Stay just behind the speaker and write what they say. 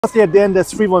Obviously at the end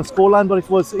there's 3-1 scoreline, but it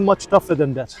was much tougher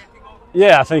than that.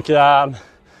 Yeah, I think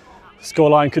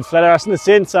scoreline could flatter us in a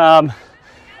sense. Yeah,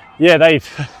 they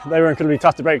were incredibly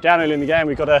tough to break down early in the game.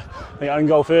 We got a own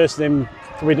goal first, then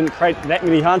we didn't create that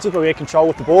many chances, but we had control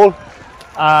with the ball.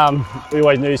 We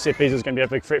always knew set pieces was going to be a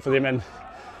big threat for them, and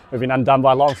we've been undone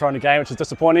by a long throw in the game, which is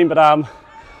disappointing. But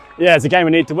yeah, it's a game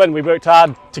we need to win. We worked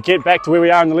hard to get back to where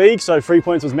we are in the league, so 3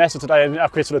 points was massive today in our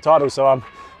quest for the title. So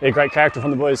yeah, great character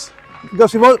from the boys.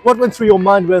 Gussie, what went through your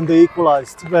mind when they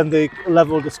equalised, when they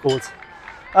levelled the scores?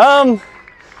 Not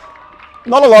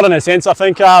a lot in a sense. I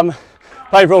think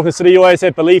playing for Auckland City, you always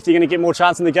have belief you're going to get more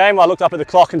chance in the game. I looked up at the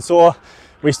clock and saw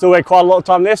we still had quite a lot of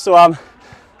time left, so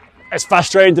it's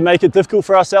frustrating to make it difficult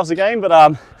for ourselves again,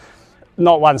 but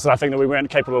not once that I think that we weren't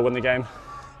capable of winning the game.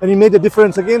 And you made the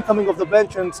difference again, coming off the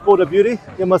bench and scored a beauty.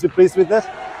 You must be pleased with that.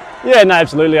 Yeah, no,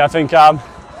 absolutely. I think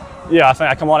yeah, I think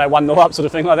I come on at 1-0 up, sort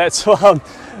of thing like that. So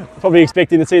probably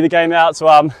expecting to see the game out. So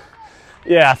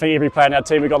yeah, I think every player in our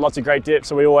team, we've got lots of great depth.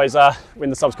 So we always, when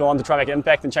the subs go on, to try and make an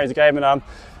impact and change the game. And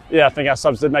yeah, I think our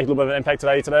subs did make a little bit of an impact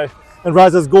today. And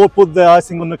Rise's goal put the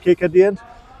icing on the cake at the end.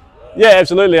 Yeah,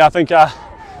 absolutely. I think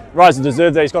Vries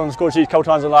deserved that. He's got on the score sheet a couple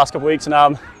times in the last couple of weeks, and I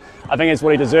think it's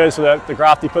what he deserves for the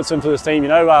graft he puts into this team. You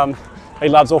know, he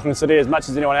loves Auckland City as much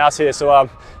as anyone else here. So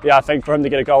yeah, I think for him to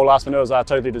get a goal last minute was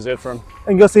totally deserved for him.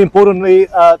 And Gussie, importantly,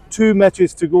 2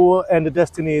 matches to go, and the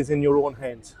destiny is in your own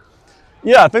hands.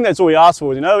 Yeah, I think that's all we ask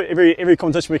for. You know, every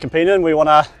competition we compete in, we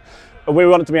want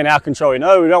it to be in our control. You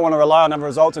know, we don't want to rely on other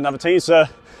results and other teams. So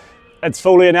it's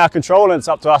fully in our control, and it's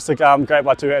up to us to grab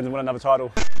by 2 hands and win another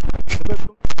title.